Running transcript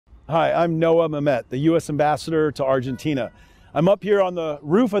Hi, I'm Noah Mehmet, the U.S. Ambassador to Argentina. I'm up here on the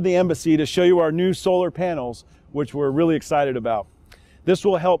roof of the embassy to show you our new solar panels, which we're really excited about. This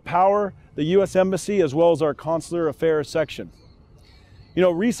will help power the U.S. Embassy as well as our consular affairs section. You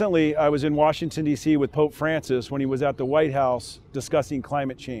know, recently I was in Washington, D.C. with Pope Francis when he was at the White House discussing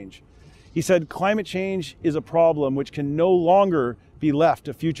climate change. He said climate change is a problem which can no longer be left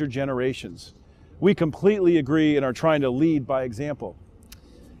to future generations. We completely agree and are trying to lead by example.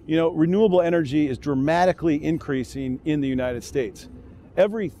 You know, renewable energy is dramatically increasing in the United States.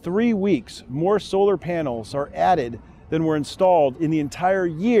 Every 3 weeks, more solar panels are added than were installed in the entire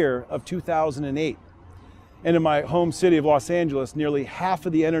year of 2008. And in my home city of Los Angeles, nearly half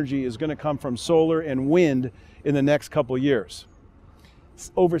of the energy is going to come from solar and wind in the next couple years.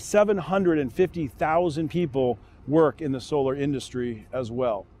 Over 750,000 people work in the solar industry as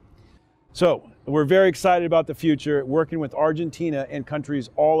well. So we're very excited about the future, working with Argentina and countries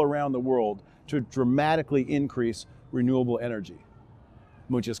all around the world to dramatically increase renewable energy.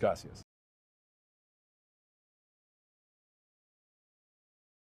 Muchas gracias.